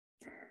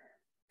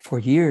For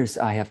years,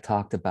 I have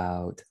talked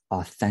about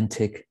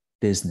authentic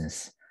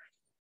business.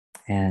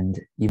 And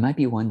you might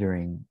be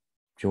wondering,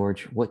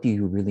 George, what do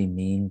you really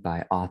mean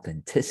by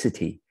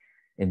authenticity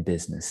in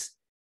business?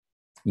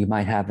 You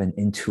might have an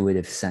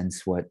intuitive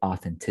sense what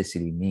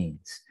authenticity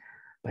means,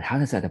 but how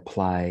does that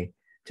apply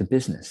to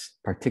business,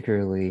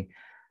 particularly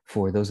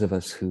for those of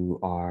us who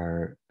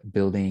are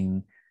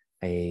building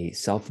a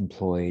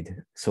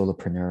self-employed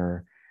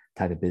solopreneur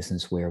type of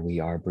business where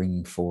we are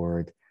bringing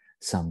forward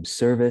some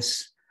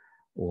service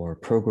or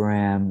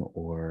program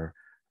or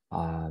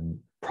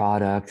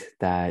product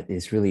that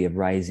is really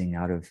arising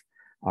out of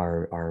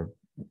our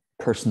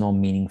personal,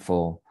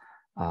 meaningful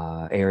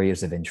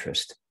areas of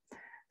interest.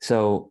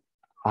 So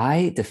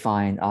I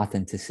define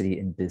authenticity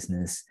in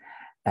business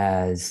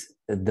as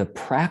the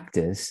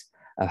practice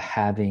of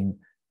having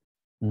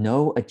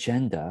no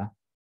agenda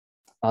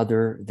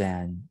other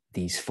than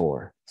these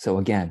four. So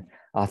again,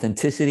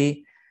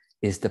 authenticity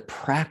is the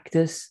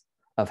practice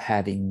of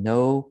having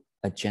no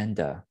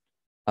agenda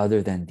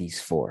other than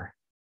these four.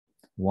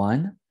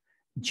 One,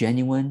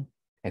 genuine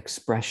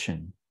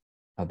expression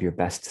of your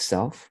best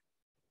self.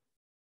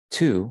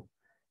 Two,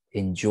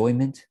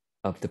 enjoyment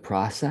of the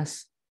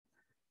process.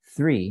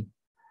 Three,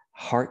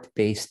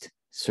 heart-based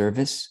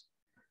service.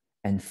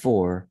 And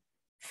four,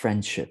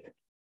 friendship,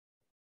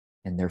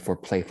 and therefore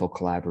playful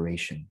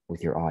collaboration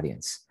with your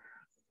audience.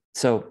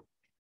 So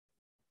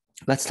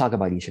let's talk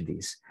about each of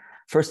these.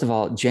 First of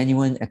all,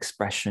 genuine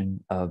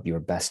expression of your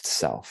best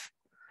self.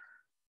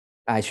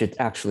 I should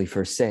actually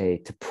first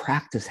say to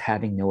practice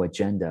having no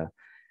agenda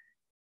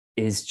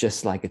is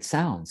just like it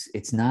sounds.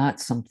 It's not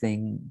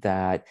something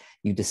that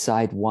you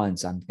decide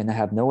once, I'm going to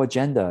have no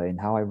agenda in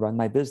how I run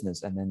my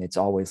business, and then it's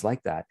always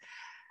like that.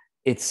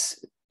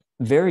 It's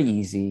very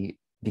easy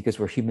because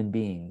we're human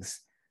beings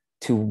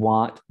to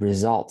want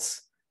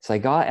results. It's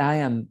like, I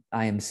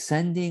am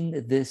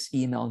sending this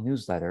email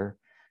newsletter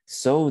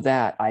so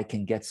that I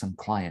can get some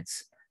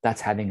clients.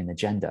 That's having an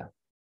agenda,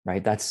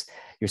 right?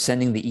 You're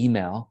sending the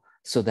email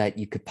so that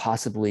you could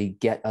possibly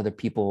get other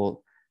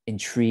people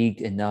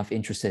intrigued enough,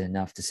 interested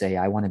enough to say,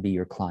 I want to be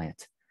your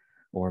client,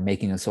 or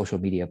making a social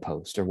media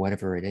post or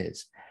whatever it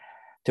is.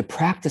 To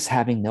practice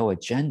having no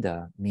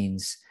agenda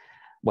means,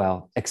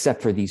 well,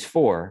 except for these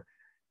four,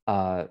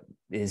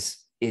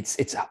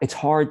 it's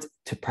hard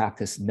to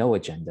practice no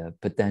agenda,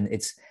 but then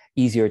it's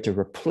easier to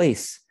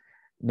replace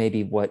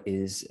maybe what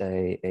is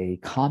a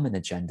common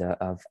agenda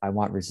of I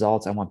want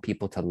results, I want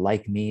people to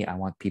like me, I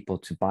want people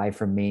to buy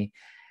from me.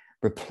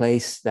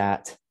 Replace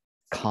that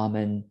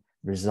common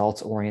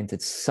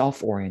results-oriented,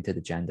 self-oriented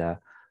agenda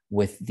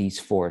with these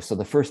four. So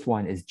the first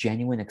one is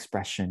genuine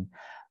expression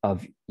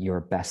of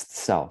your best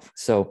self.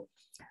 So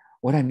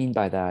what I mean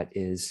by that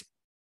is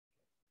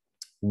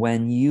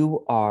when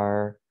you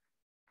are,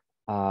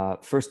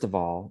 first of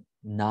all,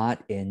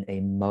 not in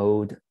a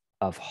mode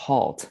of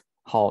hungry,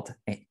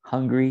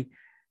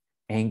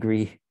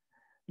 angry,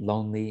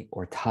 lonely,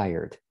 or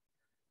tired,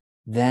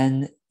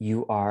 then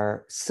you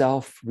are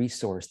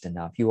self-resourced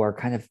enough. You are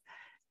kind of,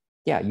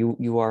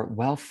 you are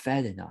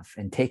well-fed enough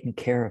and taken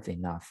care of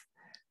enough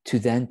to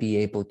then be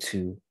able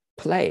to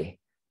play,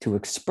 to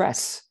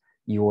express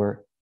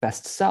your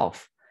best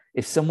self.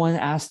 If someone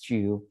asked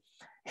you,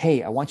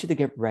 hey, I want you to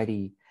get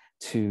ready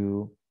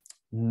to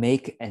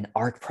make an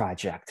art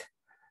project,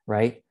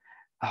 right?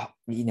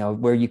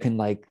 Where you can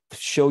like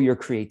show your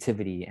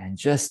creativity and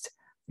just,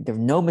 there are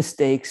no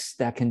mistakes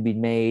that can be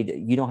made.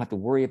 You don't have to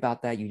worry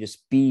about that. You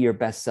just be your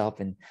best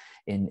self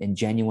in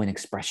genuine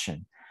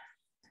expression.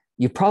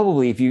 You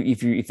probably,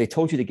 if they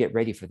told you to get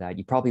ready for that,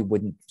 you probably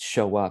wouldn't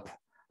show up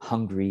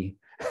hungry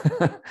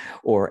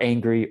or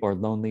angry or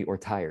lonely or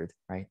tired,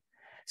 right?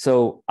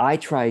 So I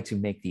try to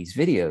make these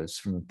videos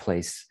from a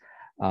place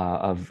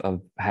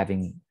of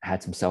having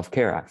had some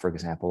self-care. For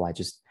example, I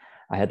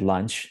had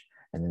lunch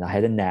and then I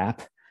had a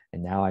nap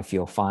and now I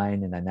feel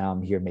fine. And then now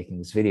I'm here making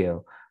this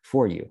video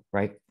for you,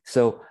 right?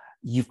 So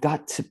you've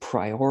got to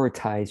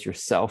prioritize your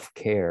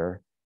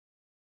self-care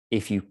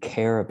if you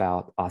care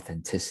about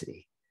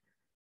authenticity.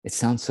 It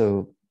sounds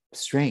so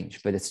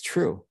strange, but it's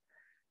true.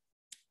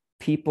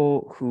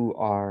 People who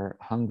are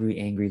hungry,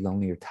 angry,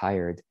 lonely, or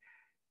tired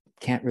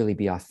can't really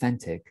be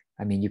authentic.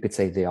 I mean, you could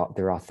say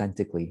they're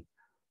authentically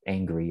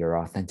angry or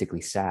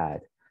authentically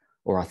sad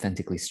or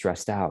authentically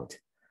stressed out.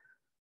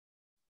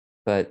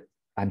 But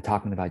I'm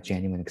talking about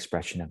genuine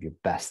expression of your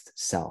best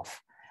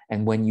self.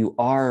 And when you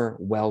are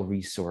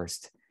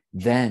well-resourced,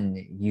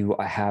 then you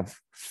have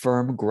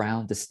firm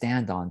ground to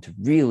stand on to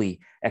really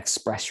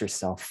express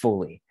yourself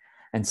fully.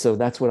 And so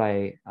that's what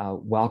I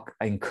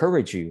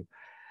encourage you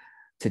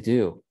to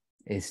do,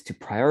 is to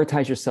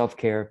prioritize your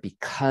self-care,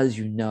 because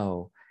you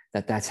know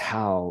that that's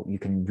how you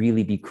can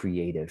really be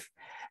creative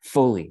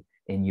fully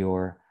in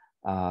your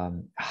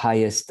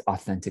highest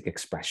authentic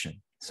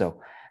expression. So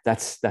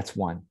that's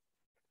one.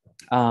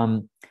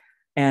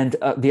 And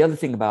the other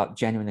thing about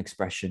genuine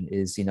expression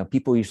is,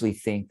 people usually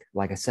think,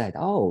 like I said,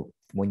 oh,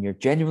 when you're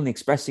genuinely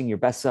expressing your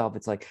best self,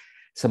 it's like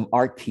some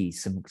art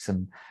piece,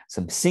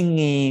 some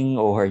singing,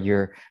 or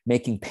you're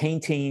making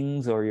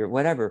paintings, or you're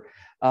whatever.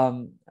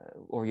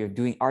 or you're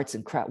doing arts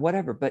and craft,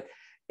 whatever. But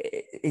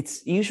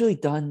it's usually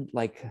done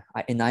like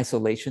in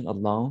isolation,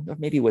 alone, or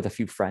maybe with a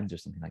few friends or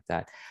something like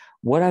that.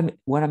 What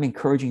I'm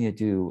encouraging you to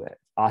do,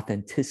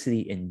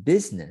 authenticity in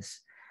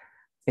business,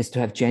 is to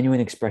have genuine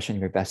expression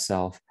of your best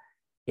self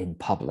in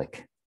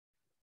public.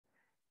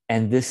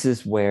 And this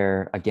is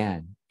where,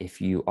 again,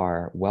 if you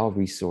are well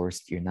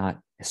resourced, you're not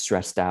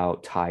stressed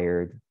out,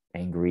 tired,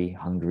 angry,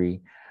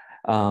 hungry,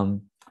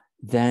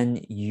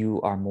 then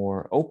you are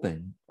more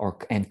open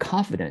and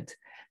confident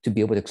to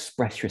be able to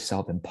express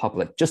yourself in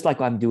public, just like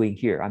I'm doing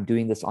here. I'm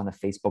doing this on a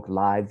Facebook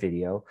Live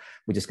video,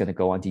 which is going to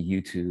go onto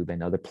YouTube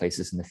and other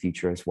places in the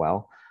future as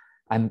well.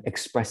 I'm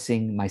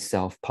expressing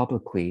myself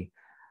publicly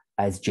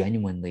as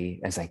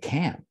genuinely as I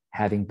can,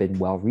 having been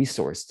well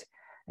resourced.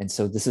 And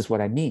so this is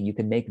what I mean. You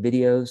can make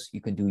videos,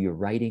 you can do your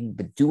writing,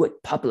 but do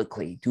it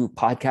publicly. Do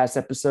podcast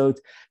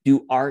episodes,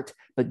 do art,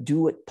 but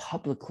do it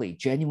publicly.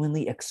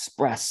 Genuinely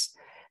express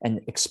and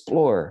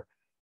explore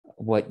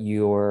what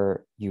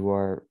your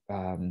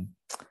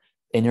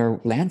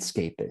inner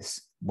landscape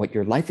is, what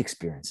your life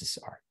experiences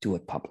are. Do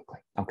it publicly.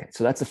 Okay,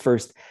 so that's the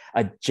first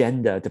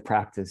agenda to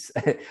practice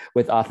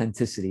with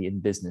authenticity in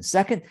business.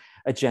 Second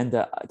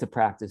agenda to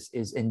practice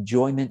is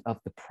enjoyment of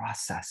the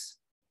process.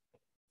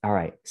 All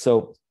right,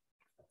 so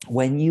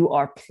when you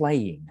are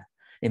playing,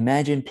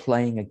 imagine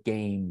playing a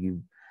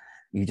game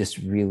you just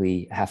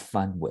really have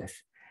fun with.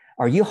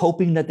 Are you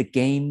hoping that the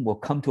game will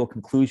come to a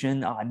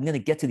conclusion? Oh, I'm going to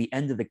get to the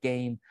end of the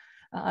game.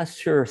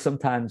 Sure,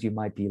 sometimes you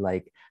might be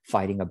like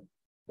fighting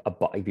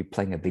if you're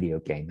playing a video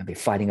game, maybe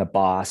fighting a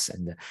boss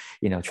and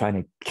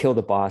trying to kill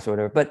the boss or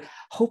whatever. But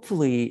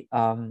hopefully,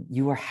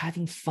 you are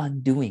having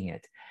fun doing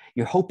it.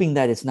 You're hoping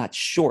that it's not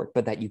short,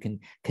 but that you can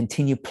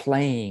continue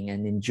playing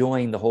and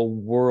enjoying the whole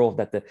world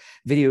that the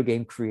video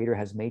game creator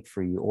has made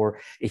for you. Or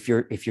if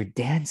you're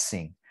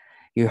dancing,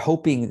 you're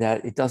hoping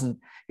that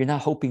you're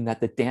not hoping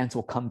that the dance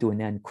will come to an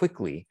end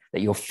quickly,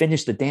 that you'll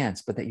finish the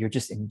dance, but that you're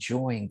just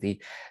enjoying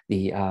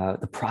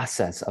the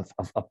process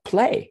of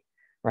play,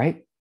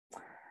 right?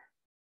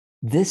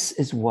 This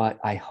is what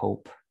I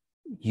hope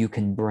you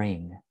can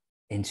bring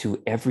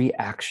into every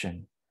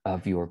action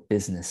of your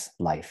business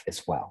life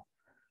as well.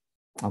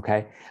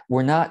 Okay,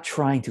 we're not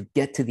trying to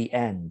get to the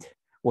end.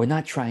 We're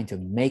not trying to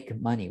make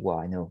money. Well,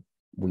 I know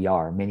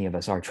many of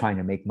us are trying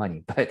to make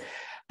money,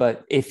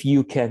 but if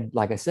you can,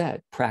 like I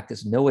said,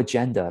 practice no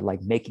agenda,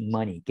 like making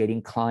money,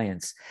 getting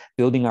clients,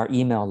 building our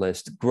email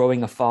list,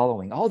 growing a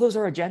following, all those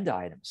are agenda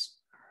items.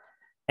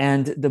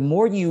 And the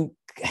more you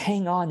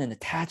hang on and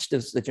attach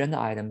those agenda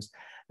items,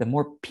 the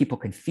more people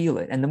can feel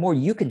it. And the more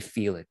you can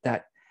feel it,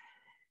 that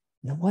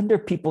no wonder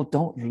people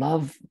don't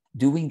love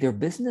doing their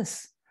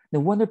business. No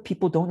wonder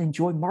people don't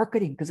enjoy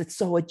marketing, because it's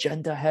so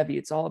agenda heavy.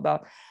 It's all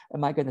about,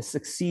 am I going to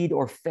succeed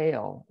or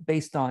fail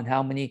based on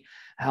how many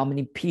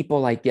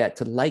people I get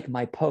to like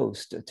my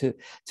post, to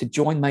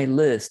join my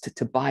list,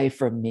 to buy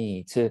from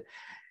me, to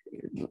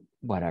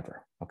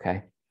whatever.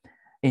 Okay.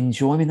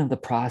 Enjoyment of the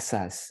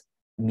process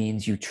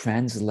means you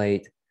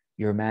translate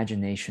your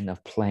imagination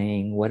of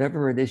playing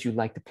whatever it is you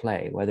like to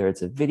play, whether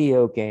it's a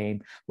video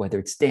game, whether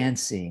it's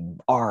dancing,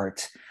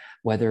 art,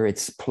 whether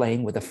it's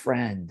playing with a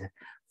friend,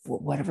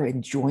 whatever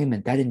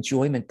enjoyment, that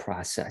enjoyment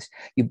process,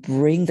 you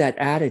bring that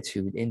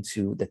attitude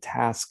into the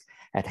task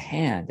at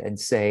hand and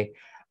say,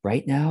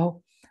 right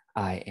now,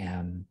 I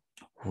am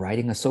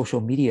writing a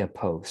social media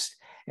post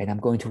and I'm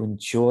going to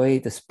enjoy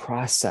this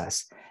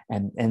process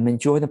and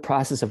enjoy the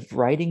process of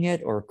writing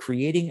it or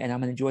creating, and I'm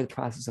going to enjoy the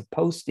process of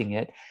posting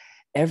it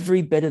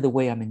every bit of the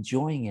way. I'm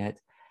enjoying it,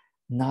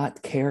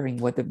 not caring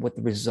what the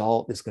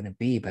result is going to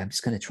be, but I'm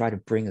just going to try to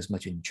bring as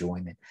much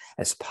enjoyment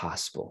as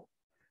possible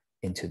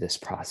into this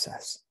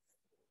process.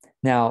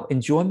 Now,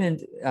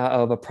 enjoyment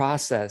of a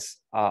process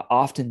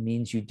often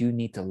means you do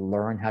need to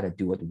learn how to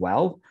do it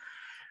well.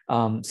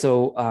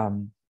 For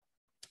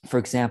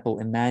example,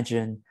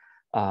 imagine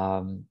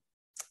a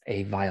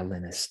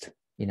violinist,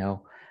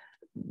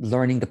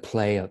 learning to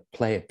play a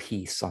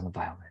piece on the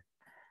violin.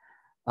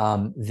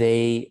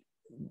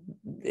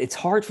 It's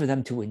hard for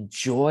them to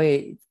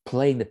enjoy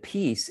playing the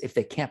piece if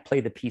they can't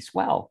play the piece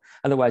well.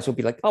 Otherwise, we'll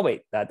be like, oh,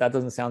 wait, that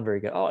doesn't sound very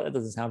good. Oh, that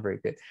doesn't sound very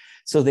good.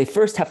 So they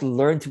first have to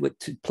learn to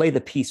play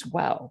the piece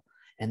well.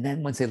 And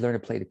then once they learn to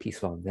play the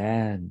piece well,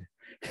 then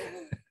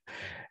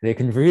they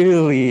can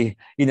really,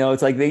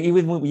 it's like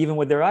even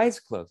with their eyes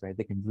closed, right?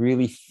 They can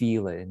really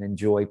feel it and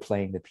enjoy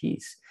playing the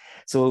piece.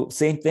 So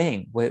same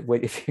thing.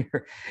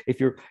 If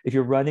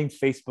you're running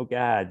Facebook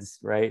ads,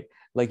 right?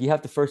 Like you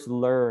have to first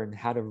learn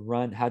how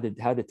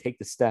to take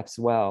the steps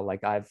well.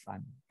 Like I've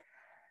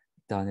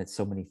done it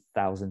so many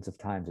thousands of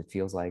times, it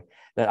feels like,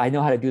 that I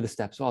know how to do the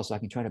steps well, so I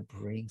can try to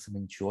bring some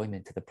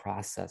enjoyment to the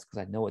process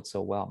because I know it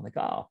so well. I'm like,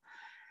 oh,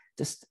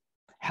 just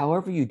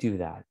however you do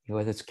that,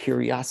 whether it's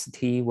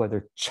curiosity,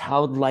 whether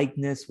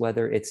childlikeness,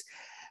 whether it's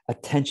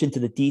attention to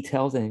the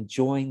details and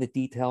enjoying the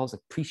details,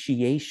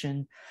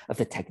 appreciation of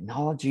the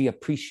technology,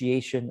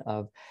 appreciation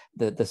of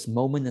this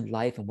moment in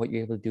life and what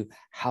you're able to do.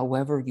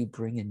 However you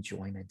bring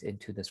enjoyment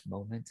into this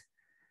moment,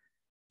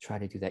 try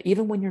to do that.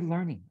 Even when you're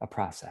learning a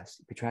process,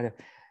 you try to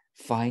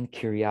find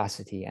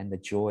curiosity and the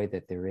joy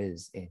that there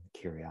is in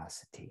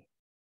curiosity.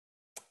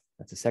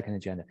 That's the second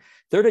agenda.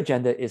 Third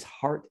agenda is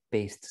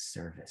heart-based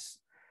service.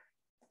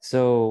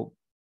 So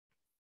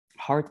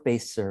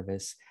heart-based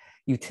service,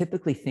 you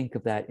typically think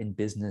of that in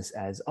business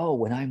as, oh,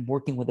 when I'm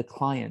working with a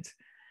client,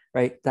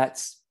 right?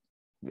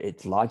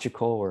 It's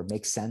logical or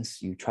makes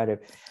sense. You try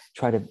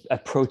to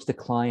approach the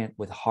client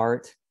with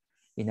heart,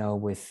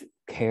 with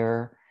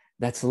care.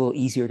 That's a little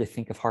easier to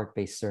think of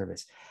heart-based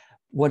service.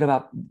 What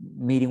about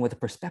meeting with a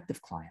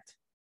prospective client?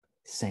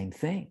 Same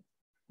thing,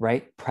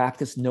 right?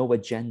 Practice no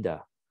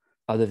agenda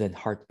other than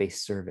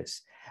heart-based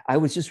service. I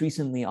was just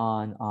recently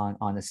on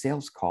a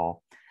sales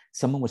call.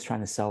 Someone was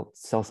trying to sell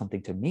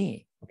something to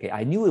me. Okay,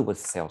 I knew it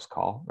was a sales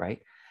call, right?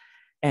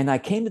 And I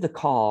came to the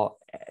call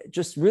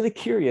just really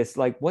curious,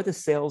 like, what is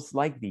sales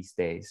like these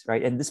days,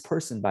 right? And this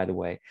person, by the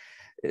way,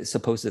 is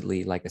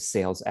supposedly like a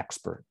sales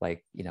expert,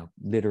 like,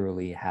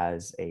 literally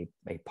has a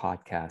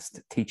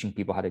podcast teaching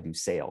people how to do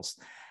sales.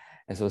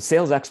 And so a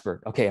sales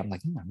expert, okay, I'm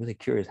like, I'm really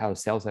curious how a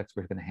sales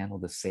expert is going to handle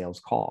the sales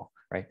call,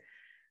 right?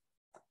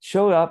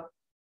 Showed up,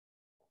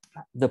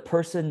 the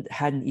person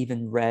hadn't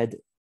even read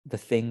the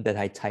thing that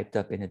I typed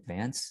up in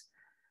advance.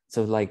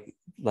 So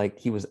like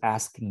he was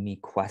asking me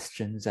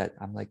questions that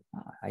I'm like,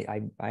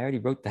 I already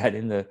wrote that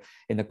in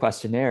the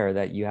questionnaire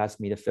that you asked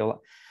me to fill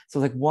up. So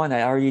like, one,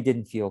 I already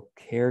didn't feel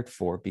cared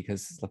for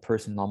because the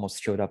person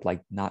almost showed up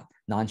like not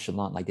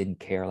nonchalant, like didn't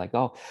care, like,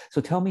 oh, so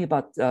tell me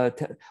about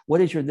what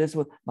is your this?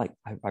 Like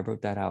I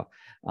wrote that out,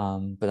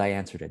 but I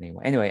answered it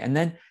anyway. And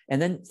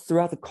then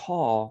throughout the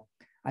call,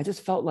 I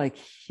just felt like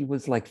he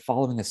was like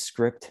following a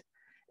script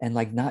and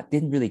like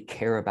didn't really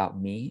care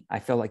about me. I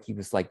felt like he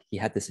was like, he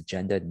had this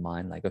agenda in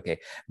mind, like, okay,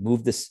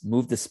 move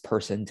this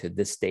person to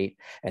this state,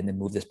 and then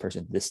move this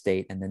person to this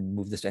state, and then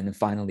move this, and then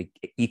finally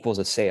equals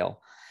a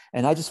sale.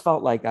 And I just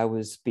felt like I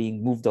was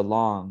being moved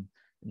along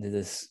into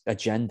this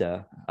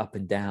agenda up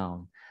and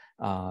down,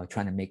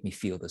 trying to make me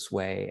feel this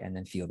way and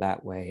then feel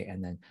that way,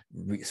 and then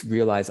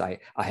realize I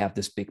have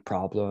this big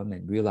problem,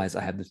 and realize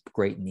I have this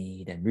great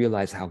need, and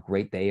realize how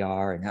great they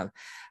are. And how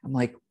I'm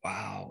like,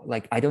 wow,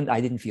 like I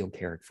didn't feel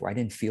cared for. I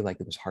didn't feel like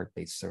it was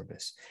heart-based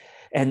service.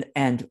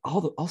 And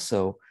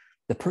also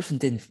the person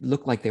didn't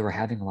look like they were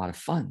having a lot of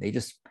fun. They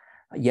just,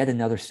 yet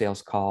another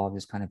sales call,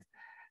 just kind of,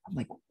 I'm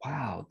like,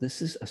 wow,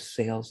 this is a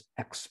sales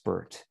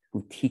expert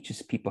who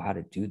teaches people how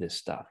to do this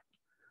stuff.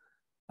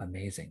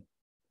 Amazing.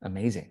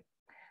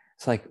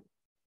 It's like,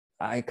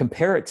 I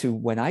compare it to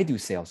when I do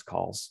sales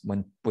calls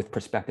with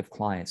prospective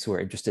clients who are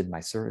interested in my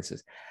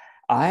services.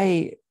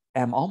 I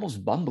am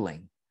almost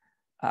bumbling.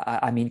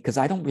 I mean, because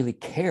I don't really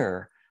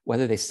care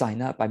whether they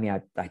sign up. I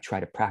mean, I try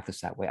to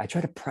practice that way. I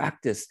try to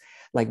practice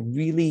like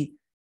really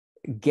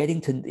getting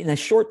to, in a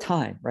short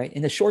time, right?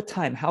 In a short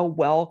time, how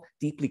well,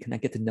 deeply can I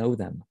get to know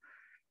them?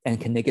 And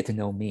can they get to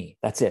know me?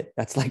 That's it.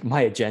 That's like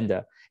my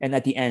agenda. And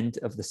at the end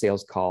of the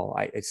sales call,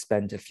 I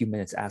spend a few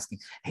minutes asking,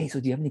 hey,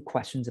 so do you have any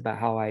questions about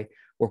how I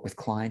work with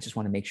clients? Just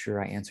want to make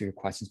sure I answer your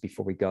questions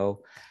before we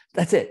go.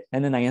 That's it.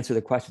 And then I answer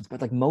the questions.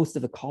 But like most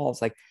of the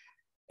calls, like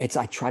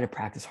I try to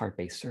practice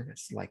heart-based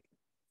service. Like,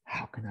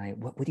 how can I,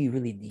 what do you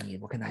really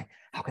need?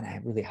 How can I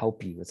really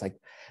help you? It's like,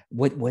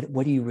 what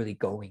are you really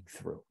going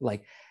through?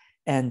 Like,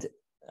 and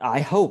I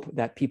hope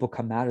that people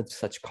come out of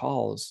such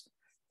calls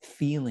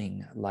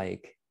feeling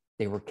like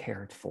they were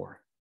cared for.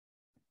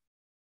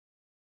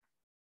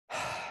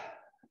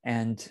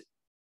 And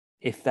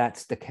if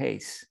that's the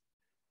case,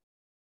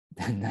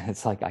 then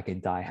it's like I can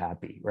die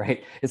happy,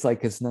 right? It's like,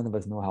 because none of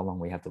us know how long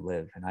we have to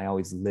live. And I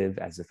always live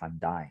as if I'm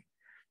dying.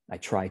 I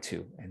try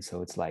to. And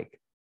so it's like,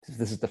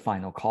 this is the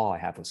final call I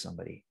have with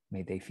somebody.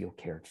 May they feel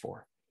cared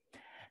for.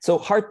 So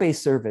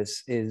heart-based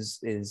service is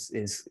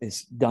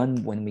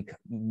done when we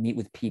meet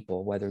with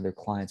people, whether they're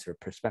clients or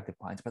prospective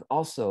clients, but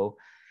also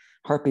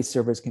heart-based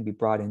service can be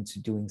brought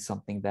into doing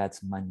something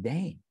that's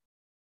mundane.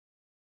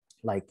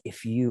 Like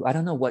I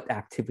don't know what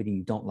activity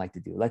you don't like to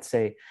do. Let's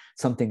say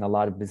something a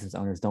lot of business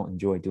owners don't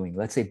enjoy doing.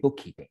 Let's say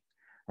bookkeeping,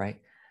 right?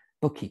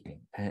 Bookkeeping.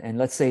 And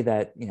let's say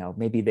that,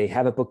 maybe they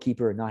have a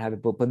bookkeeper or not have a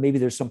book, but maybe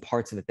there's some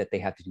parts of it that they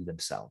have to do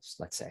themselves.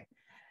 Let's say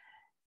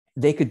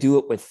they could do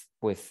it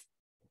with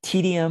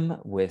tedium,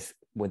 with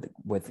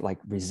like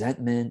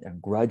resentment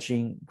and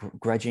grudging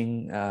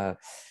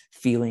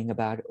feeling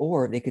about it.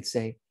 Or they could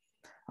say,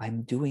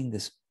 I'm doing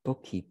this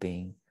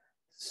bookkeeping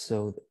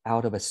so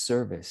out of a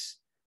service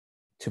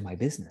to my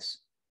business,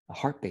 a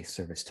heart-based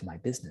service to my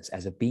business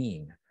as a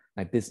being,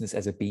 my business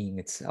as a being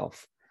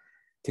itself,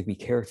 to be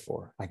cared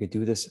for. I could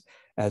do this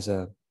as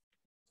a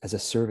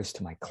service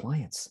to my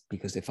clients,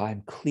 because if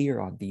I'm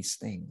clear on these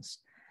things,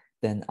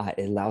 then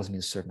it allows me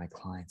to serve my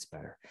clients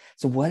better.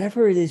 So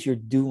whatever it is you're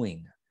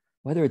doing,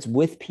 whether it's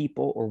with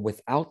people or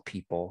without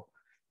people,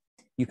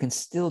 you can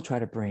still try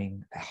to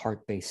bring a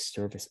heart-based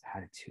service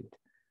attitude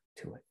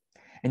to it.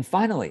 And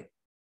finally,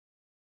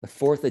 the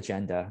fourth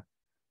agenda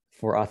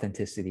for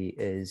authenticity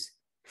is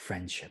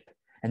friendship.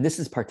 And this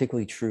is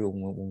particularly true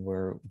when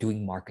we're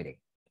doing marketing.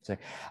 So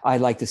I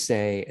like to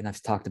say, and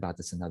I've talked about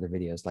this in other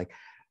videos, like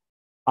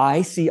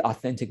I see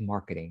authentic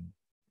marketing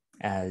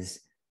as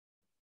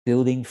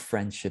building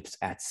friendships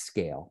at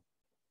scale.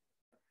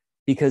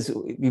 Because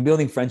you're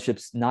building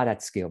friendships not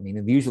at scale. I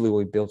mean, usually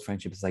when we build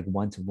friendships like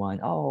one-to-one.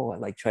 Oh, I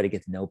like try to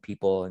get to know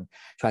people and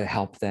try to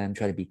help them,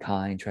 try to be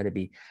kind, try to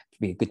be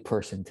a good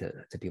person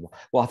to people.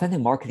 Well,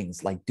 authentic marketing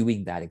is like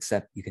doing that,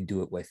 except you can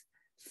do it with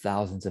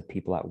thousands of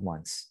people at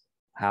once.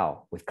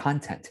 How? With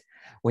content.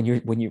 When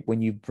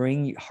you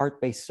bring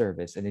heart-based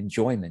service and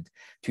enjoyment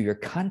to your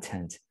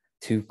content,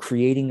 to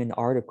creating an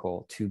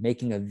article, to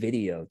making a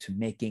video, to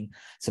making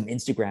some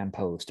Instagram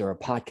post or a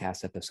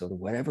podcast episode, or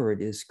whatever it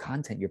is,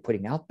 content you're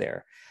putting out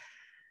there,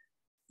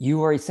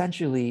 you are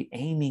essentially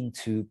aiming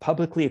to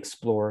publicly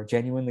explore,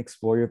 genuinely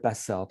explore your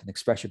best self and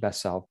express your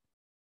best self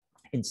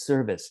in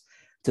service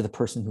to the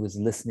person who is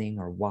listening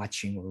or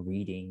watching or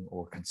reading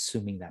or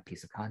consuming that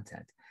piece of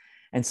content.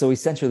 And so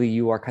essentially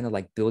you are kind of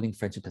like building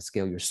friendship at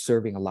scale. You're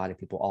serving a lot of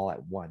people all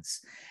at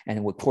once. And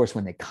of course,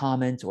 when they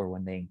comment or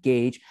when they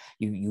engage,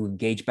 you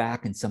engage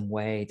back in some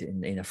way,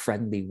 in a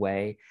friendly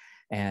way.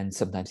 And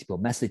sometimes people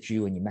message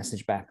you and you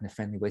message back in a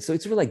friendly way. So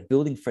it's really like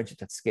building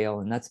friendship at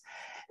scale.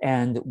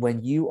 And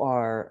when you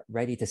are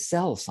ready to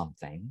sell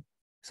something,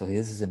 so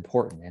this is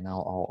important, and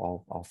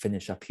I'll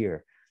finish up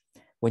here.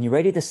 When you're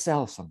ready to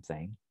sell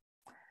something,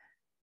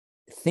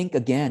 think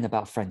again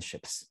about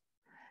friendships.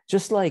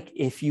 Just like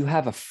if you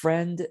have a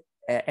friend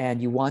and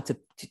you want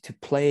to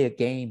play a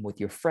game with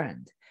your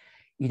friend,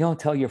 you don't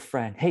tell your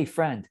friend, hey,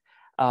 friend,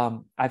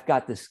 I've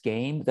got this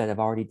game that I've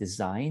already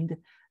designed.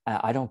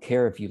 I don't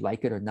care if you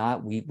like it or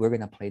not. We're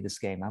going to play this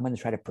game. I'm going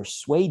to try to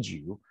persuade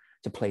you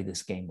to play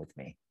this game with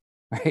me.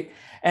 Right.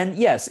 And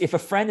yes, if a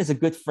friend is a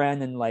good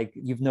friend and like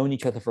you've known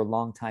each other for a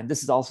long time,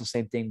 this is also the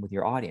same thing with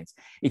your audience.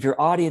 If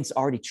your audience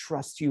already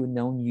trusts you and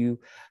known you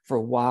for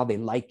a while, they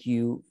like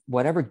you,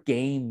 whatever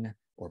game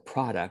or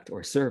product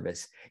or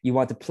service you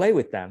want to play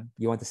with them,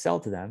 you want to sell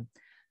to them,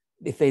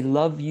 if they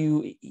love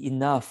you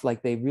enough,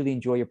 like they really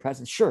enjoy your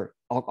presence, sure,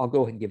 I'll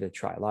go ahead and give it a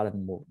try. A lot of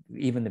them will,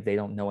 even if they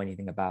don't know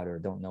anything about it or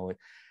don't know it.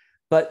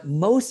 But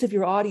most of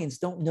your audience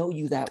don't know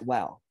you that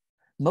well.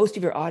 Most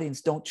of your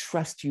audience don't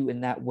trust you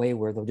in that way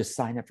where they'll just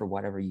sign up for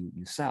whatever you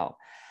sell.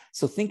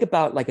 So think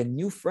about like a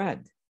new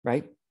friend,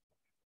 right?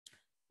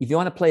 If you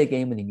want to play a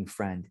game with a new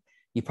friend,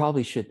 you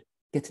probably should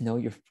get to know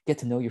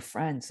your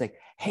friends. Like,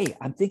 hey,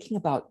 I'm thinking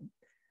about,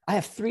 I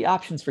have 3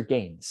 options for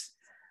games.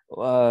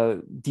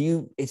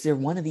 Is there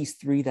one of these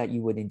 3 that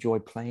you would enjoy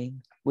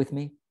playing with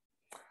me?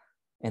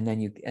 And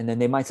then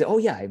they might say, oh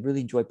yeah, I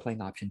really enjoy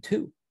playing option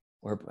 2,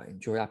 or I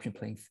enjoy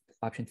playing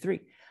option 3.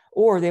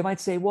 Or they might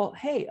say, well,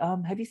 hey,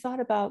 have you thought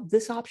about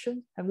this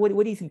option? And what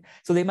do you think?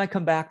 So they might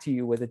come back to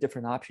you with a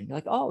different option. You're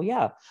like, oh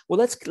yeah, well,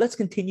 let's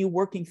continue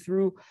working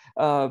through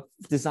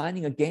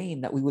designing a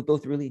game that we would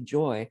both really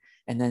enjoy.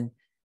 And then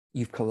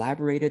you've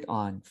collaborated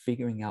on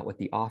figuring out what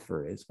the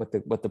offer is, what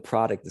the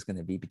product is going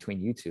to be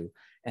between you two,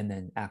 and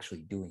then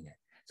actually doing it.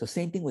 So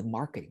same thing with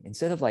marketing.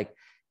 Instead of like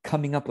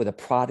coming up with a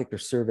product or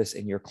service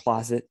in your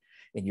closet,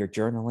 in your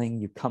journaling,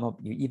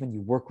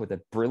 you work with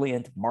a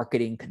brilliant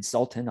marketing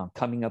consultant on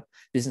coming up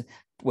business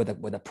with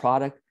a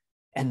product,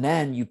 and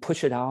then you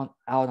push it out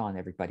on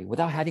everybody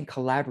without having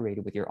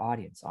collaborated with your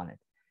audience on it.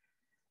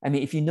 I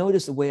mean, if you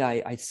notice the way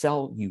I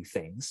sell you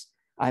things,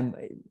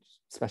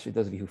 especially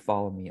those of you who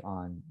follow me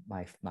on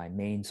my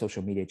main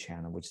social media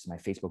channel, which is my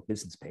Facebook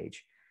business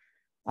page,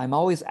 I'm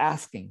always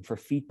asking for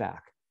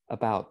feedback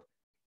about,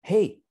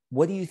 hey,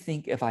 what do you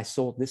think if I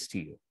sold this to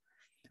you?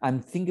 I'm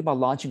thinking about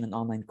launching an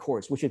online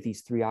course. Which of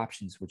these 3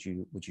 options would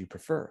you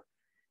prefer?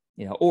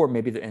 Or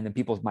maybe, and then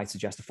people might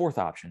suggest a 4th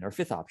option or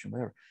 5th option,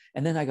 whatever.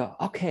 And then I go,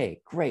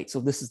 okay, great. So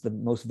this is the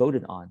most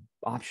voted on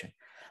option.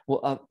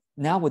 Well,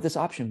 now with this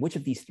option, which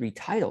of these 3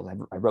 titles,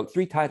 I wrote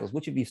 3 titles.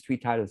 Which of these 3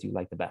 titles do you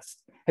like the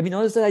best? Have you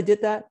noticed that I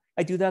did that?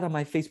 I do that on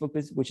my Facebook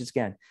business, which is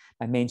again,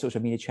 my main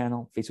social media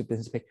channel, Facebook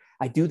business page.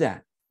 I do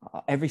that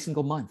every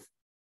single month.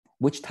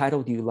 Which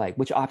title do you like?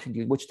 Which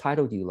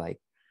title do you like?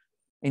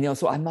 And,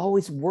 so I'm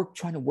always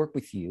trying to work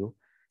with you.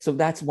 So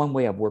that's one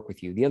way I've worked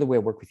with you. The other way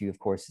I work with you, of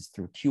course, is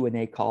through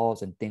Q&A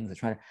calls and things. I'm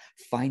trying to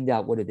find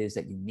out what it is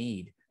that you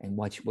need and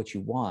what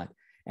you want,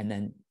 and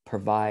then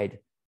provide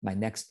my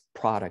next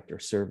product or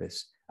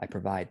service. I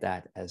provide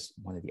that as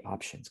one of the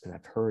options because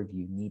I've heard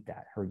you need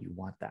that, heard you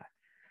want that.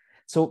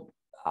 So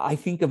I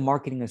think of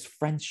marketing as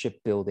friendship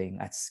building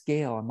at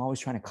scale. I'm always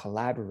trying to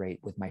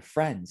collaborate with my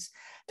friends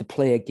to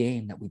play a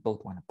game that we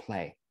both want to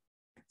play.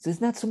 So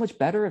isn't that so much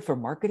better for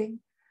marketing?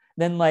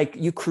 Then like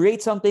you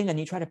create something and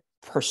you try to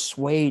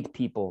persuade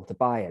people to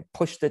buy it,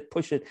 push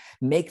it,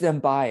 make them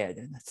buy it.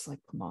 And it's like,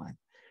 come on,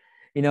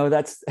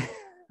 that's,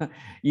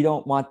 you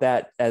don't want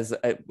that as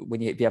if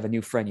you have a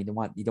new friend, you don't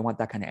want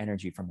that kind of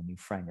energy from a new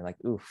friend. You're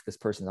like, oof, this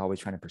person is always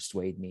trying to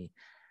persuade me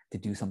to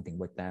do something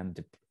with them.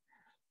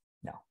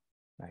 No,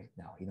 right?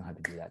 No, you don't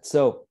have to do that.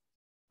 So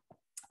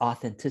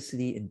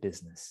authenticity in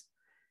business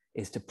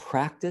is to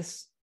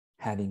practice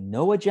having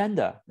no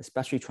agenda,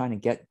 especially trying to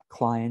get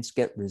clients,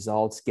 get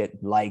results,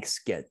 get likes,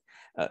 get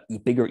a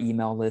bigger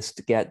email list,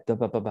 get blah,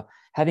 blah, blah, blah.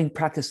 Having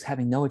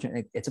no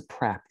agenda. It's a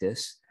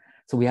practice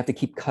So we have to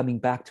keep coming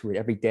back to it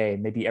every day,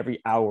 maybe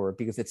every hour,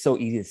 because it's so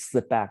easy to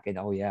slip back and,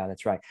 oh yeah,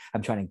 that's right,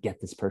 I'm trying to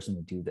get this person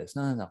to do this.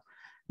 No. Let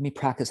me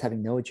practice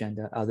having no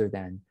agenda other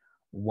than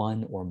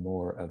one or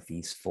more of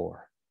these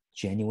four: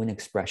 genuine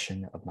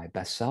expression of my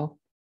best self,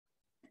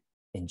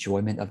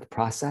 enjoyment of the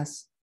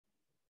process,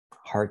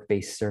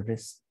 heart-based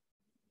service,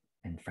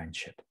 and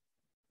friendship.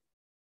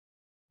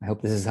 I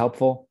hope this is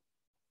helpful.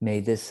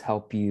 May this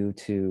help you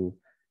to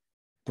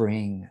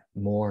bring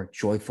more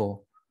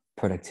joyful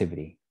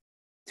productivity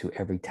to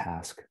every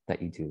task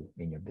that you do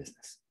in your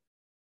business.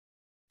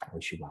 I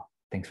wish you well.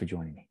 Thanks for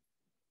joining me.